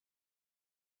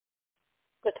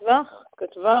Good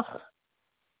Vach.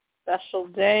 Special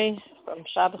day from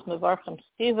Shabbos Mevarchim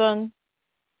Stephen,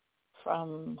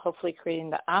 from hopefully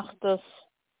creating the Achdus,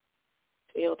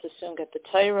 to be able to soon get the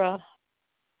Torah,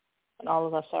 and all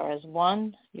of us are as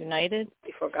one, united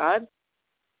before God.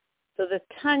 So the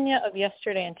Tanya of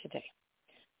yesterday and today.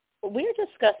 What we're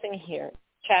discussing here,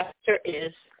 chapter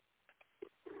is,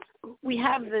 we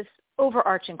have this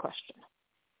overarching question,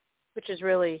 which is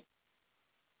really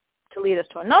to lead us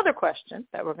to another question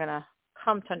that we're going to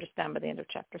come to understand by the end of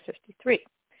chapter 53.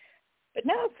 But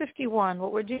now at 51,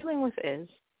 what we're dealing with is,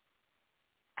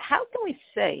 how can we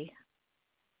say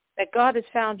that God is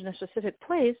found in a specific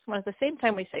place when at the same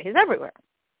time we say he's everywhere?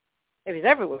 If he's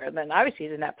everywhere, then obviously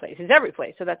he's in that place. He's every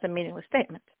place, so that's a meaningless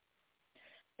statement.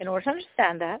 In order to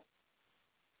understand that,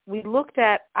 we looked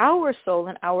at our soul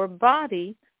and our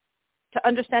body to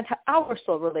understand how our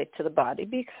soul relates to the body,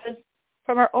 because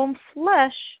from our own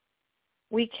flesh,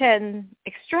 we can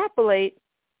extrapolate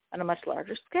on a much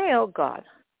larger scale God.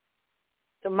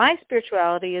 So my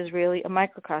spirituality is really a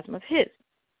microcosm of his.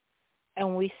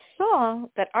 And we saw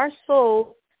that our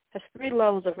soul has 3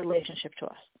 levels of relationship to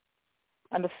us.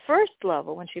 On the first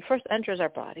level, when she first enters our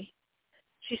body,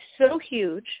 she's so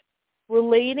huge,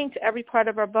 relating to every part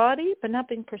of our body, but not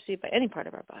being perceived by any part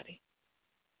of our body.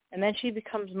 And then she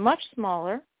becomes much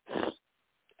smaller,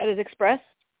 and is expressed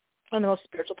on the most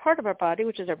spiritual part of our body,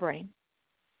 which is our brain.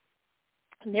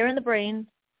 And there in the brain,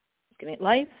 she's giving it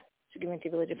life, she's giving it the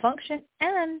ability to function,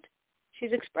 and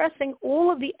she's expressing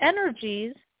all of the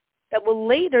energies that will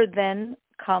later then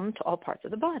come to all parts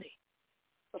of the body.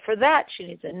 But for that, she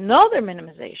needs another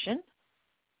minimization,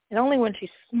 and only when she's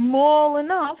small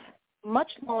enough,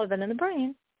 much smaller than in the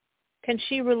brain, can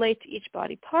she relate to each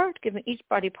body part, giving each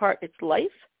body part its life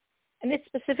and its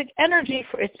specific energy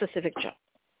for its specific job.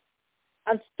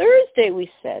 On Thursday,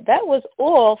 we said that was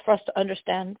all for us to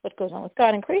understand what goes on with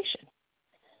God in creation.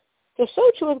 So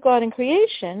too with God in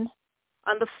creation.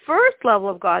 On the first level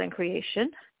of God in creation,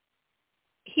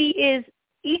 he is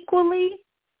equally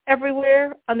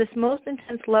everywhere on this most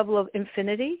intense level of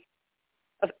infinity,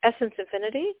 of essence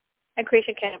infinity, and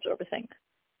creation can't absorb a thing.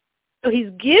 So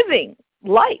he's giving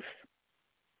life,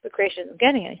 but creation isn't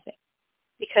getting anything,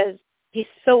 because he's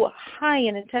so high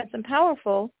and intense and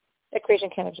powerful that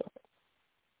creation can't absorb it.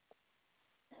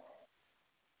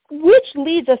 Which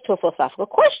leads us to a philosophical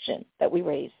question that we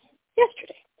raised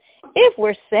yesterday. If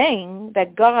we're saying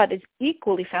that God is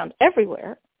equally found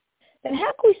everywhere, then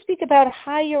how can we speak about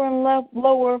higher and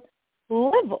lower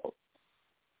levels?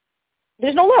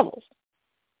 There's no levels.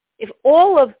 If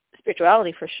all of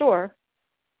spirituality, for sure,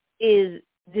 is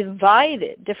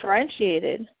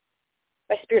differentiated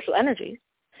by spiritual energies,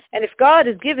 and if God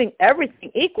is giving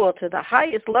everything equal to the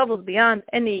highest levels beyond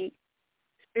any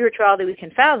spirituality we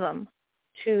can fathom,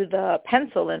 to the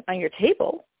pencil on your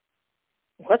table,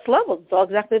 what's levels? It's all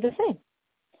exactly the same.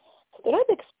 So the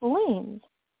Rebbe explains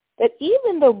that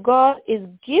even though God is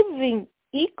giving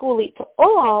equally to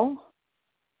all,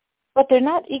 but they're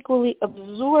not equally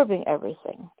absorbing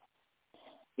everything.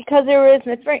 Because there is,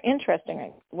 and it's very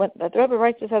interesting, when the Rebbe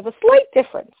writes this as a slight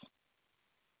difference.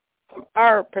 From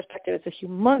our perspective, it's a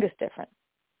humongous difference.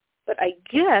 But I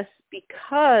guess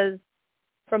because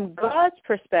from God's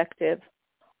perspective,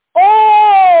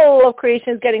 all of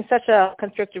creation is getting such a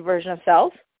constricted version of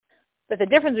self that the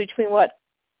difference between what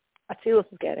Atzilus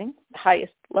is getting, the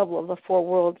highest level of the 4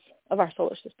 worlds of our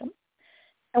solar system,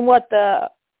 and what the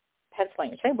pencil on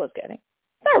your table is getting,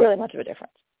 it's not really much of a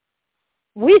difference.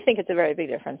 We think it's a very big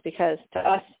difference because to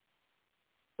us,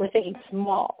 we're thinking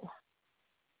small.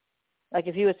 Like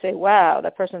if you would say, wow,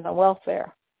 that person's on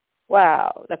welfare.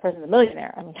 Wow, that person's a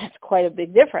millionaire. I mean, that's quite a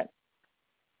big difference.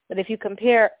 But if you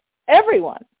compare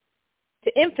everyone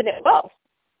to infinite wealth,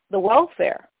 the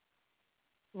welfare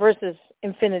versus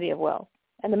infinity of wealth,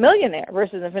 and the millionaire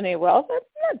versus infinity of wealth, that's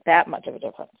not that much of a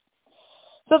difference.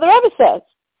 So the Rebbe says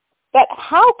that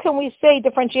how can we say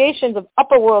differentiations of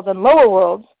upper worlds and lower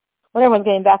worlds when everyone's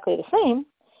getting exactly the same,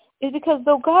 is because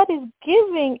though God is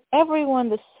giving everyone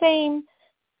the same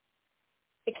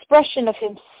expression of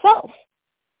himself,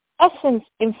 essence,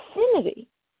 infinity,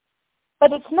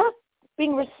 but it's not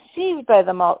being received by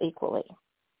them all equally.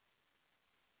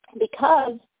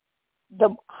 Because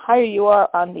the higher you are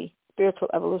on the spiritual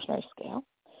evolutionary scale,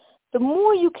 the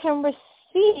more you can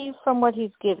receive from what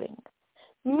he's giving.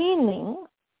 Meaning,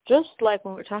 just like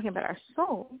when we're talking about our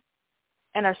soul,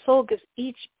 and our soul gives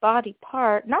each body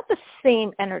part not the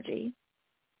same energy,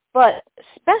 but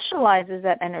specializes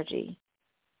that energy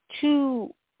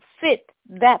to fit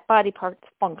that body part's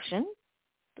function.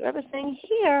 The Rebbe is saying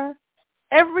here,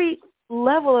 every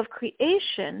level of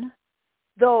creation,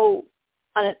 though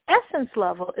on an essence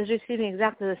level is receiving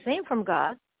exactly the same from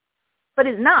God, but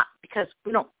is not, because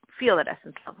we don't feel that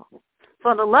essence level. So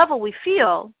on the level we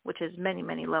feel, which is many,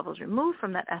 many levels removed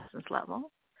from that essence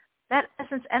level, that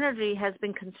essence energy has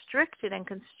been constricted and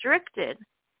constricted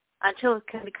until it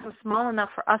can become small enough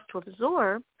for us to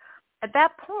absorb. At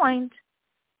that point,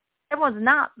 everyone's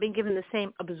not being given the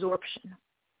same absorption.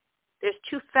 There's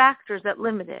two factors that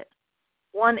limit it.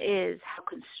 One is how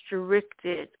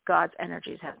constricted God's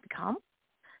energies have become.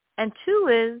 And two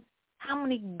is how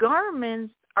many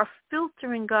garments are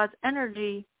filtering God's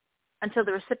energy until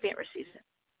the recipient receives it.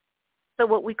 So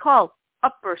what we call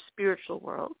upper spiritual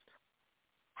worlds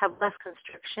have less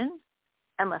constriction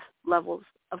and less levels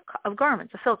of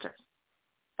garments, of filters.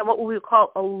 And what we would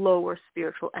call a lower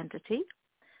spiritual entity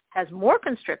has more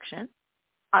constriction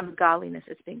on the godliness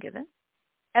it's being given,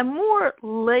 and more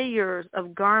layers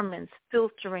of garments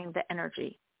filtering the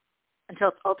energy until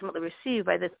it's ultimately received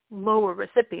by this lower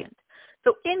recipient.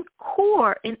 So in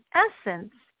core, in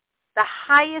essence, the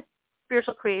highest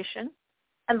spiritual creation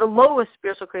and the lowest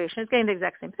spiritual creation is getting the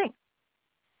exact same thing.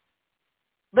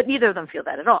 But neither of them feel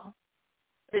that at all.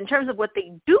 But in terms of what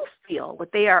they do feel,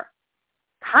 what they are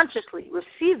consciously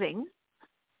receiving,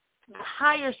 the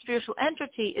higher spiritual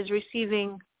entity is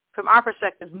receiving, from our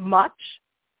perspective, much,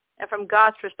 and from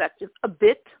God's perspective, a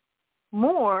bit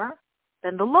more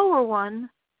than the lower one,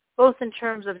 both in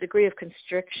terms of degree of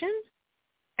constriction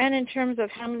and in terms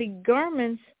of how many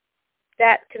garments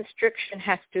that constriction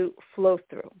has to flow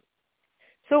through.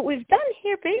 So what we've done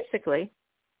here basically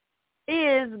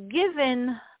is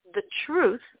given the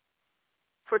truth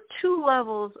for two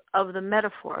levels of the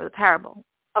metaphor, the parable,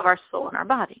 of our soul and our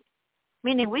body.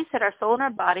 Meaning we said our soul and our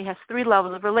body has three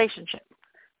levels of relationship.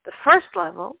 The first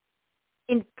level,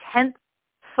 intense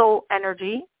soul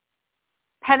energy,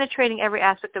 penetrating every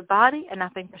aspect of body and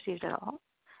not being perceived at all.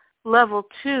 Level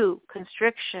 2,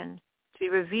 constriction, to be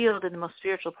revealed in the most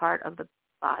spiritual part of the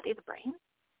body, the brain.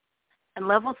 And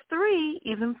level 3,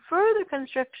 even further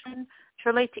constriction to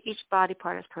relate to each body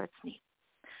part as per its need.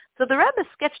 So the Rebbe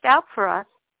sketched out for us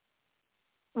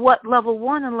what level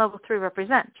 1 and level 3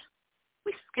 represent.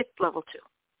 We skipped level 2.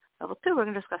 Level 2 we're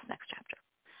going to discuss next chapter.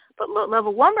 But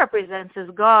level 1 represents is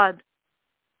God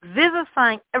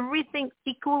vivifying everything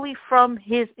equally from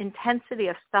his intensity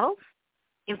of self,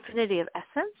 infinity of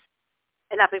essence,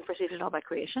 and not being perceived at all by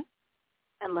creation.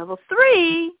 And level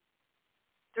 3,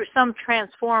 through some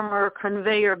transformer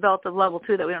conveyor belt of level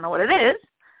 2 that we don't know what it is,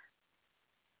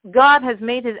 God has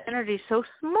made his energy so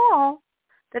small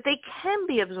that they can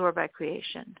be absorbed by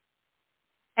creation.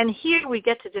 And here we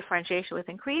get to differentiation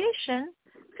within creation,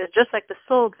 because just like the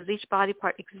soul gives each body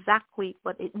part exactly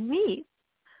what it needs,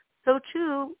 so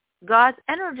too, God's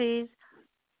energies,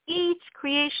 each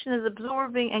creation is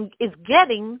absorbing and is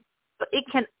getting, but it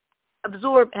can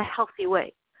absorb in a healthy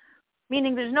way.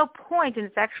 Meaning there's no point, and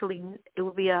it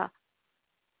will be a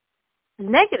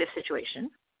negative situation.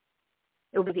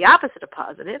 It will be the opposite of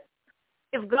positive.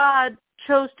 If God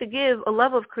chose to give a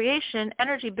level of creation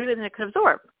energy bigger than it could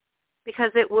absorb,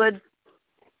 because it would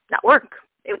not work.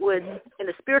 It would, in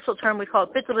the spiritual term, we call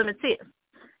it bittul v'metzius.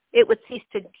 It would cease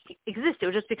to exist. It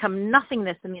would just become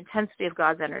nothingness in the intensity of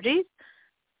God's energies.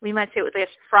 We might say it would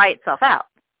just fry itself out,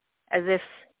 as if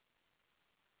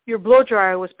your blow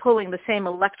dryer was pulling the same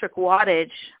electric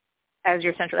wattage as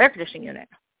your central air conditioning unit.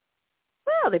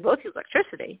 Well, they both use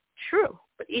electricity, true,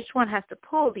 but each one has to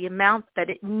pull the amount that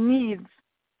it needs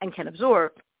and can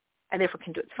absorb, and therefore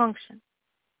can do its function.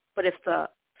 But if the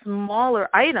smaller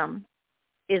item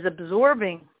is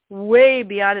absorbing way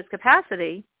beyond its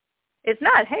capacity, it's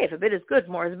not, hey, if a bit is good,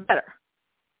 more is better.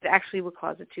 It actually will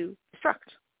cause it to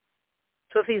destruct.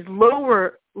 So if these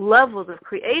lower levels of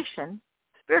creation,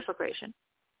 spiritual creation,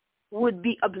 would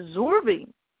be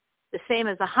absorbing the same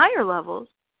as the higher levels,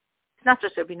 it's not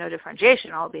just there would be no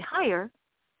differentiation, all would be higher,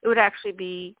 it would actually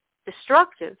be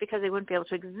destructive because they wouldn't be able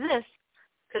to exist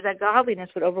because that godliness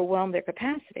would overwhelm their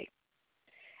capacity.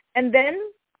 And then,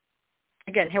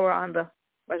 again, here we're on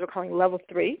what we're calling level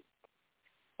 3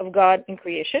 of God in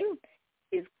creation.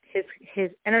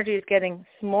 His energy is getting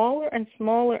smaller and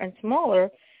smaller and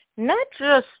smaller, not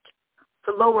just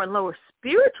to lower and lower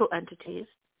spiritual entities,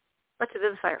 but to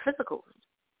vivify our physical world.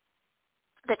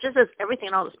 That just as everything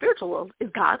in all the spiritual world is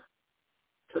God,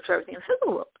 so true everything in the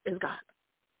physical world is God.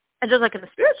 And just like in the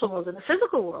spiritual world, in the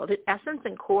physical world, in essence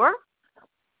and core,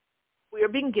 we are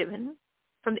being given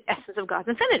from the essence of God's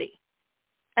infinity.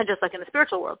 And just like in the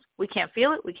spiritual world, we can't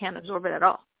feel it, we can't absorb it at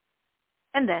all.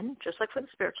 And then, just like for the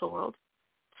spiritual world,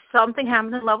 something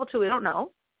happens in level 2 we don't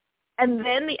know, and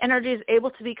then the energy is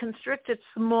able to be constricted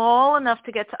small enough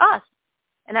to get to us.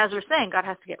 And as we're saying, God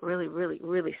has to get really, really,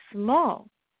 really small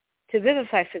to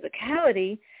vivify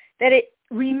physicality, that it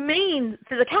remains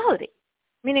physicality.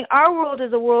 Meaning our world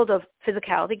is a world of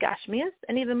physicality, gashmias,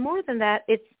 and even more than that,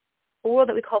 it's a world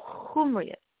that we call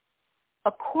chumrias,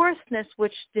 a coarseness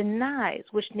which denies,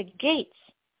 which negates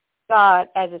God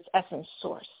as its essence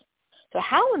source. So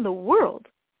how in the world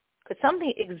could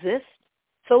something exist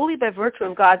solely by virtue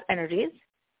of God's energies,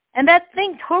 and that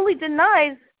thing totally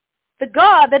denies the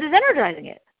God that is energizing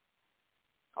it?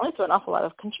 Only through an awful lot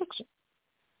of constriction.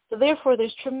 So therefore,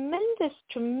 there's tremendous,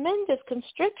 tremendous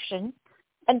constriction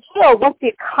until, with the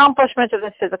accomplishment of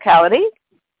this physicality,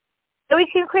 that we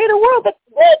can create a world that's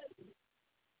dead.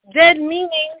 Dead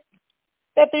meaning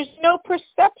that there's no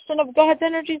perception of God's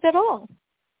energies at all.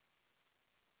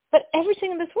 But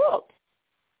everything in this world,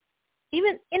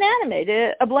 even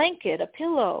inanimate, a blanket, a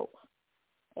pillow,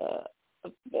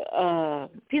 a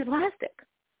piece of plastic,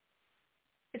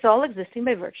 it's all existing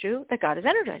by virtue that God is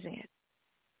energizing it.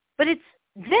 But it's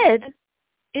dead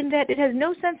in that it has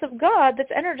no sense of God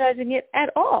that's energizing it at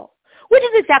all, which is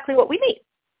exactly what we need.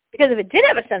 Because if it did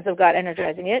have a sense of God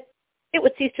energizing it, it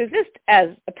would cease to exist as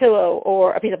a pillow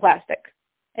or a piece of plastic,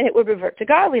 and it would revert to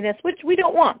godliness, which we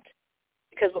don't want.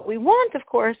 Because what we want, of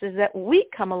course, is that we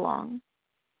come along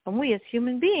and we as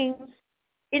human beings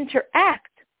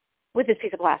interact with this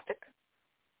piece of plastic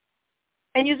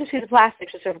and use this piece of plastic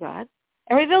to serve God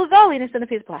and reveal godliness in the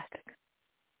piece of plastic.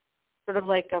 Sort of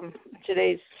like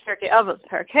today's Pirkei Avos,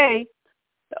 Parakeh,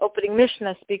 the opening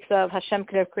Mishnah speaks of Hashem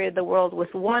could have created the world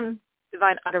with one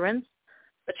divine utterance,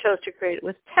 but chose to create it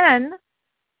with 10,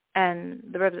 and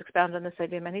the Rebbe expounded on this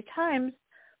idea many times.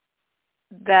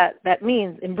 That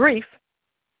means, in brief,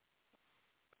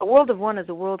 a world of one is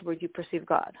a world where you perceive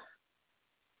God,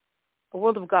 a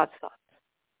world of God's thoughts.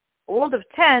 A world of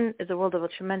 10 is a world of a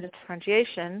tremendous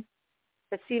differentiation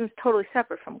that seems totally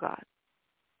separate from God.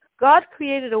 God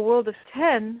created a world of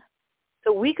 10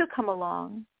 so we could come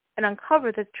along and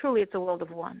uncover that truly it's a world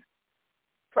of one.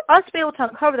 For us to be able to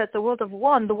uncover that it's a world of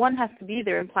one, the one has to be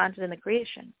there implanted in the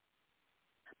creation.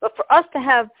 But for us to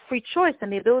have free choice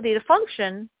and the ability to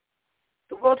function,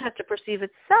 the world has to perceive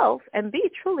itself and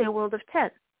be truly a world of 10.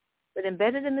 But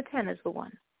embedded in the 10 is the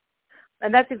one.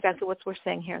 And that's exactly what we're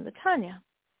saying here in the Tanya.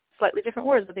 Slightly different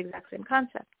words, but the exact same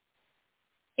concept.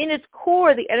 In its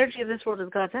core, the energy of this world is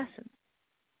God's essence.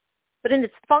 But in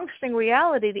its functioning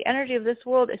reality, the energy of this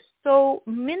world is so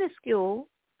minuscule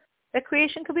that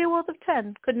creation could be a world of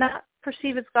 10, could not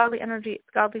perceive its godly energy, its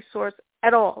godly source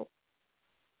at all.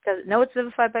 It doesn't know it's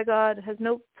vivified by God, it has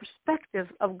no perspective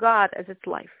of God as its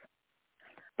life.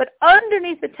 But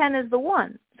underneath the 10 is the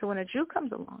one. So when a Jew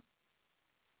comes along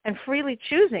and freely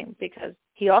choosing, because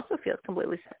he also feels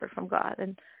completely separate from God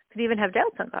and could even have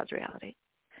doubts on God's reality,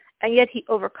 and yet he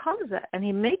overcomes that and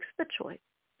he makes the choice,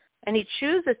 and he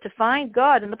chooses to find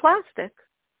God in the plastic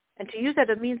and to use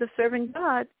that as a means of serving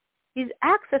God, he's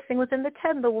accessing within the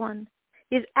 10 the one.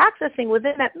 He's accessing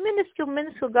within that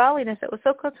minuscule godliness that was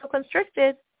so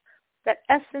constricted, that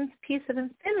essence, piece of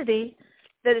infinity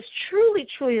that is truly,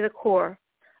 truly the core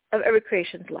of every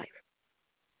creation's life.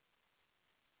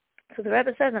 So the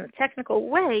Rebbe says in a technical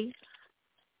way,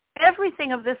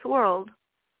 everything of this world,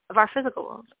 of our physical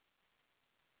world,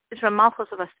 is from Malchus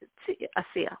of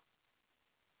Asiya.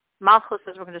 Malchus,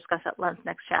 as we're going to discuss at length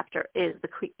next chapter, is the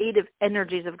creative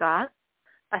energies of God.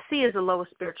 Asiya is the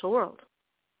lowest spiritual world.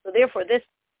 So therefore, this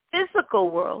physical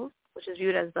world, which is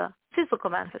viewed as the physical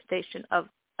manifestation of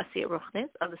Asiya Ruchnis,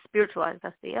 of the spiritualized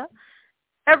Asiya,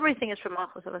 everything is from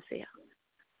Malchus of Asiya.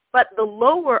 But the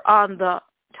lower on the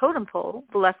totem pole,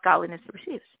 the less godliness it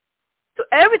receives. So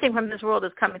everything from this world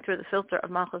is coming through the filter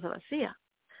of Malchus of Asiya.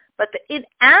 But the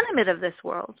inanimate of this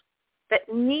world, that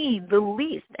need the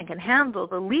least and can handle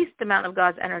the least amount of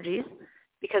God's energies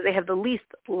because they have the least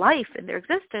life in their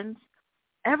existence,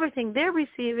 everything they're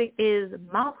receiving is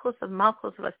Malchus of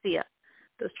Asiya.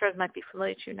 Those terms might be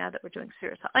familiar to you now that we're doing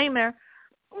Sfiras HaOmer.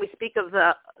 When we speak of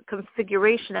the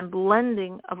configuration and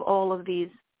blending of all of these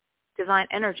divine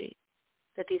energies,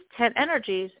 that these 10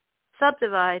 energies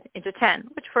subdivide into 10,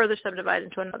 which further subdivide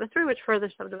into another 3, which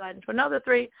further subdivide into another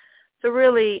 3. So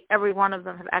really, every one of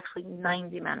them have actually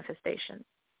 90 manifestations.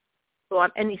 So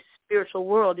on any spiritual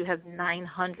world, you have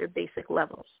 900 basic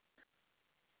levels.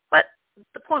 But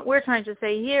the point we're trying to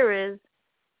say here is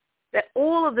that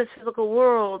all of this physical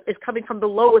world is coming from the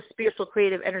lowest spiritual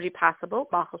creative energy possible,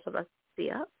 Malchus of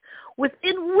Asiya,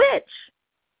 within which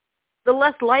the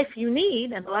less life you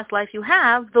need and the less life you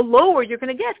have, the lower you're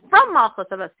going to get from Malchus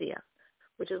of Asiya,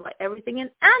 which is why everything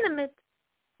inanimate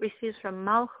receives from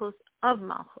Malchus of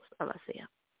Asiya.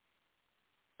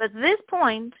 But at this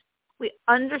point, we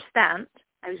understand,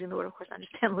 I'm using the word, of course,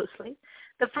 understand loosely,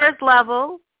 the first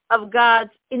level of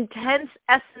God's intense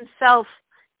essence self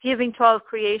giving to all of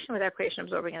creation without creation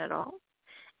absorbing it at all.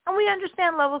 And we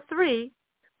understand level 3,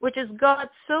 which is God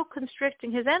so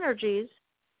constricting his energies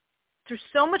through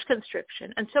so much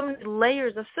constriction and so many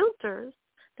layers of filters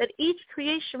that each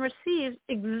creation receives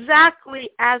exactly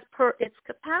as per its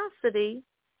capacity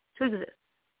to exist.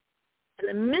 And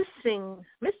the missing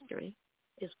mystery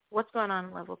is what's going on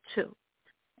in level 2.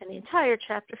 And the entire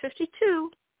chapter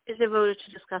 52 is devoted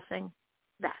to discussing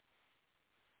that,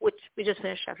 which we just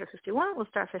finished chapter 51. We'll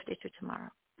start 52 tomorrow.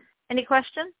 Any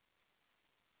question?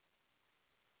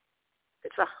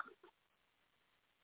 Good luck.